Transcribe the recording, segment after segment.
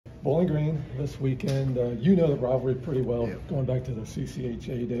Bowling Green this weekend. You know the rivalry pretty well, Yeah. going back to the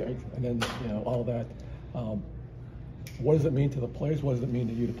CCHA day, and then all that. What does it mean to the players? What does it mean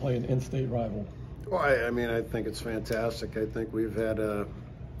to you to play an in-state rival? Well, I mean, I think it's fantastic. I think we've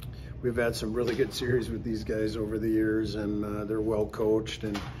had some really good series with these guys over the years, and they're well coached,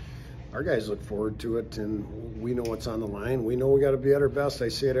 and our guys look forward to it. And we know what's on the line. We know we got to be at our best. I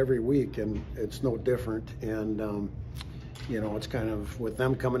say it every week, and it's no different. And it's kind of with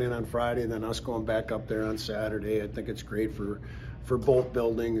them coming in on Friday and then us going back up there on Saturday. I think it's great for both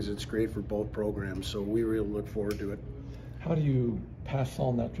buildings. It's great for both programs. So we really look forward to it. How do you pass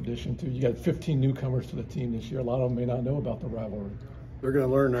on that tradition too? You got 15 newcomers to the team this year. A lot of them may not know about the rivalry. They're going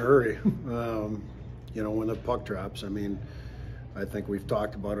to learn in a hurry. When the puck drops. I mean, I think we've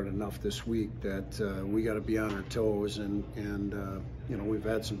talked about it enough this week that we got to be on our toes, and we've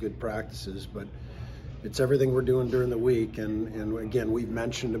had some good practices, but it's everything we're doing during the week. And again, we've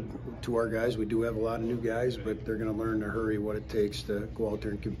mentioned to our guys, we do have a lot of new guys, but they're going to learn in a hurry what it takes to go out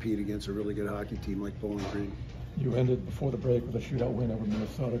there and compete against a really good hockey team like Bowling Green. You ended before the break with a shootout win over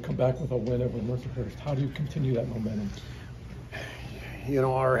Minnesota. Come back with a win over Mercyhurst. How do you continue that momentum?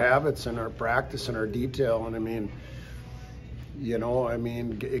 Our habits and our practice and our detail. And I mean,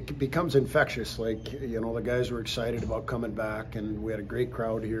 it becomes infectious. Like, the guys were excited about coming back, and we had a great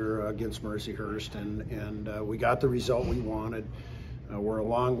crowd here against Mercyhurst, and we got the result we wanted. We're a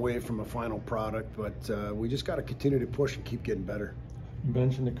long way from a final product, but we just got to continue to push and keep getting better. You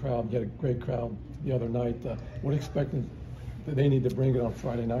mentioned the crowd. You had a great crowd the other night. What expected that they need to bring it on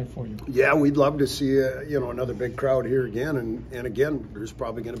Friday night for you? Yeah, we'd love to see another big crowd here again, and again, there's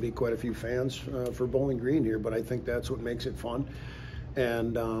probably going to be quite a few fans for Bowling Green here, but I think that's what makes it fun.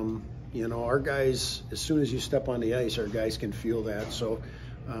 And our guys, as soon as you step on the ice, our guys can feel that. So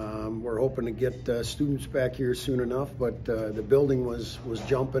we're hoping to get students back here soon enough, but the building was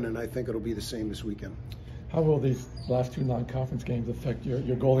jumping, and I think it'll be the same this weekend. How will these last two non-conference games affect your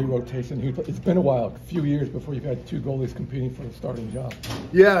goalie rotation? It's been a while, a few years before you've had two goalies competing for the starting job.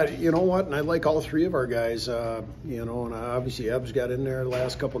 Yeah, you know what? And I like all three of our guys. And obviously Ebbs got in there the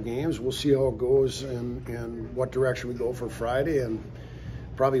last couple games. We'll see how it goes and what direction we go for Friday, and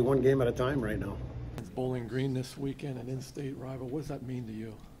probably one game at a time right now. It's Bowling Green this weekend, an in-state rival. What does that mean to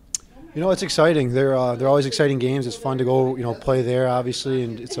you? It's exciting. They're always exciting games. It's fun to go, play there, obviously,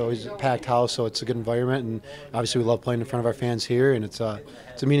 and it's always a packed house, so it's a good environment. And obviously, we love playing in front of our fans here, and it's a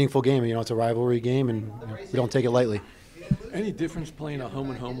meaningful game. It's a rivalry game, and we don't take it lightly. Any difference playing a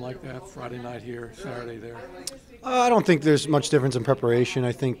home-and-home like that, Friday night here, Saturday there? I don't think there's much difference in preparation.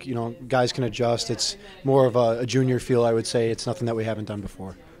 I think guys can adjust. It's more of a junior feel, I would say. It's nothing that we haven't done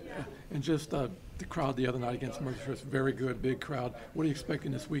before. And just the crowd the other night against Mercyhurst, very good, big crowd. What are you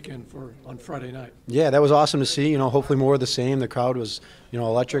expecting this weekend on Friday night? Yeah, that was awesome to see. Hopefully more of the same. The crowd was,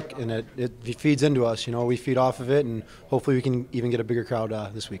 electric, and it feeds into us. We feed off of it, and hopefully we can even get a bigger crowd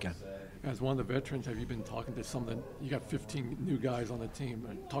this weekend. As one of the veterans, have you been talking to some of you got 15 new guys on the team,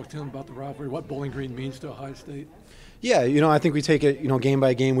 talk to them about the rivalry, what Bowling Green means to Ohio State? Yeah, I think we take it, game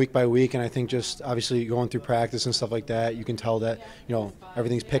by game, week by week, and I think just obviously going through practice and stuff like that, you can tell that,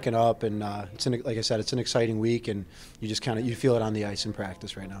 everything's picking up, and like I said, it's an exciting week, and you just you feel it on the ice in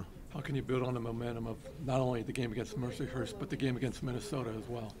practice right now. How can you build on the momentum of not only the game against Mercyhurst, but the game against Minnesota as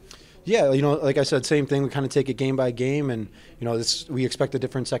well? Yeah, like I said, same thing. We kind of take it game by game, and we expect a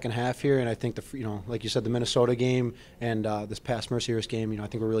different second half here. And I think like you said, the Minnesota game and this past Mercyhurst game, I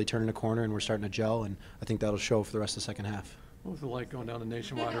think we're really turning a corner and we're starting to gel, and I think that'll show for the rest of the second half. What was it like going down to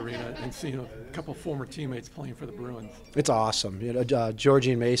Nationwide Arena and seeing a couple of former teammates playing for the Bruins? It's awesome. Georgie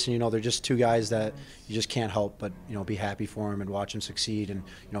and Mason, they're just two guys that you just can't help but be happy for them and watch them succeed, and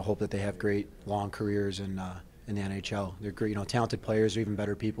hope that they have great long careers in the NHL. They're great, talented players, they're even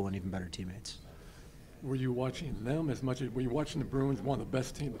better people and even better teammates. Were you watching them as much as were you watching the Bruins, one of the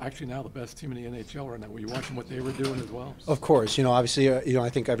best teams, actually now the best team in the NHL right now? Were you watching what they were doing as well? Of course, obviously, I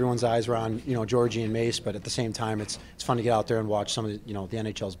think everyone's eyes were on, Georgie and Mace, but at the same time, it's fun to get out there and watch some of the, the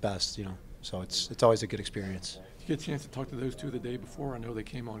NHL's best, so it's always a good experience. Did you get a chance to talk to those two the day before? I know they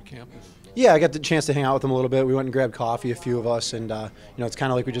came on campus. Yeah, I got the chance to hang out with them a little bit. We went and grabbed coffee, a few of us, and it's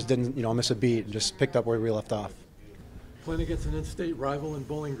kind of like we just didn't, miss a beat and just picked up where we left off. Playing against an in-state rival in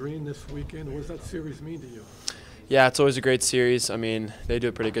Bowling Green this weekend, what does that series mean to you? Yeah, it's always a great series. I mean, they do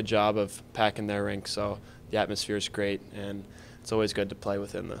a pretty good job of packing their rink, so the atmosphere is great, and it's always good to play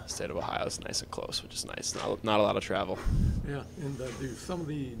within the state of Ohio. It's nice and close, which is nice. Not a lot of travel. Yeah, and do some of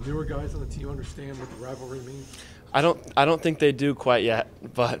the newer guys on the team understand what the rivalry means? I don't think they do quite yet,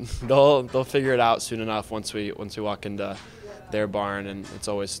 but they'll figure it out soon enough once we walk into their barn, and it's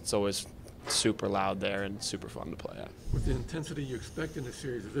always super loud there and super fun to play at. With the intensity you expect in the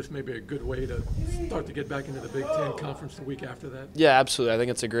series, is this maybe a good way to start to get back into the Big Ten Conference the week after that? Yeah, absolutely. I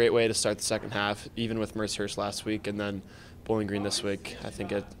think it's a great way to start the second half, even with Mercyhurst last week and then Bowling Green this week. I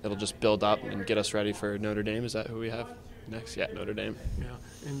think it'll just build up and get us ready for Notre Dame. Is that who we have next? Yeah, Notre Dame.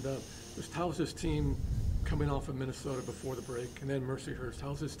 Yeah, and how's this team coming off of Minnesota before the break and then Mercyhurst?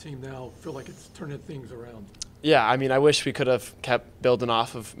 How's this team now feel like it's turning things around? Yeah, I mean, I wish we could have kept building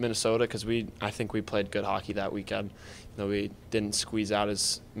off of Minnesota because I think we played good hockey that weekend. You know, we didn't squeeze out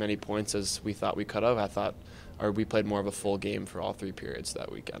as many points as we thought we could have. We played more of a full game for all 3 periods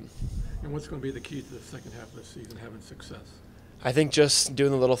that weekend. And what's going to be the key to the second half of the season, having success? I think just doing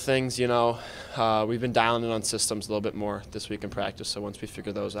the little things, you know. We've been dialing in on systems a little bit more this week in practice, so once we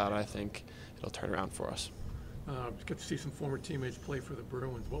figure those out, I think it'll turn around for us. Get to see some former teammates play for the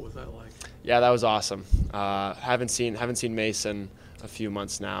Bruins. What was that like? Yeah, that was awesome. Haven't seen Mason a few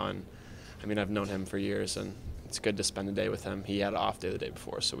months now, and I mean I've known him for years, and it's good to spend a day with him. He had an off day the day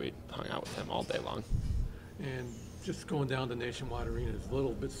before, so we hung out with him all day long. And just going down to Nationwide Arena is a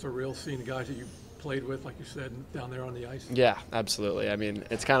little bit surreal seeing the guys that you played with, like you said, down there on the ice. Yeah, absolutely. I mean,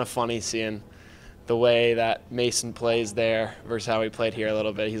 it's kind of funny seeing the way that Mason plays there versus how he played here a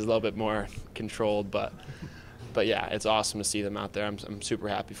little bit. He's a little bit more controlled, but yeah, it's awesome to see them out there. I'm super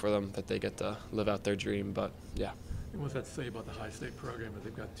happy for them that they get to live out their dream, but yeah. And what's that say about the high state program that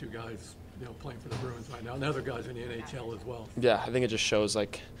they've got 2 guys, you know, playing for the Bruins right now, and other guys in the NHL as well? Yeah, I think it just shows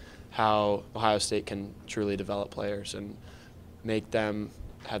like how Ohio State can truly develop players and make them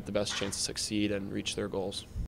have the best chance to succeed and reach their goals.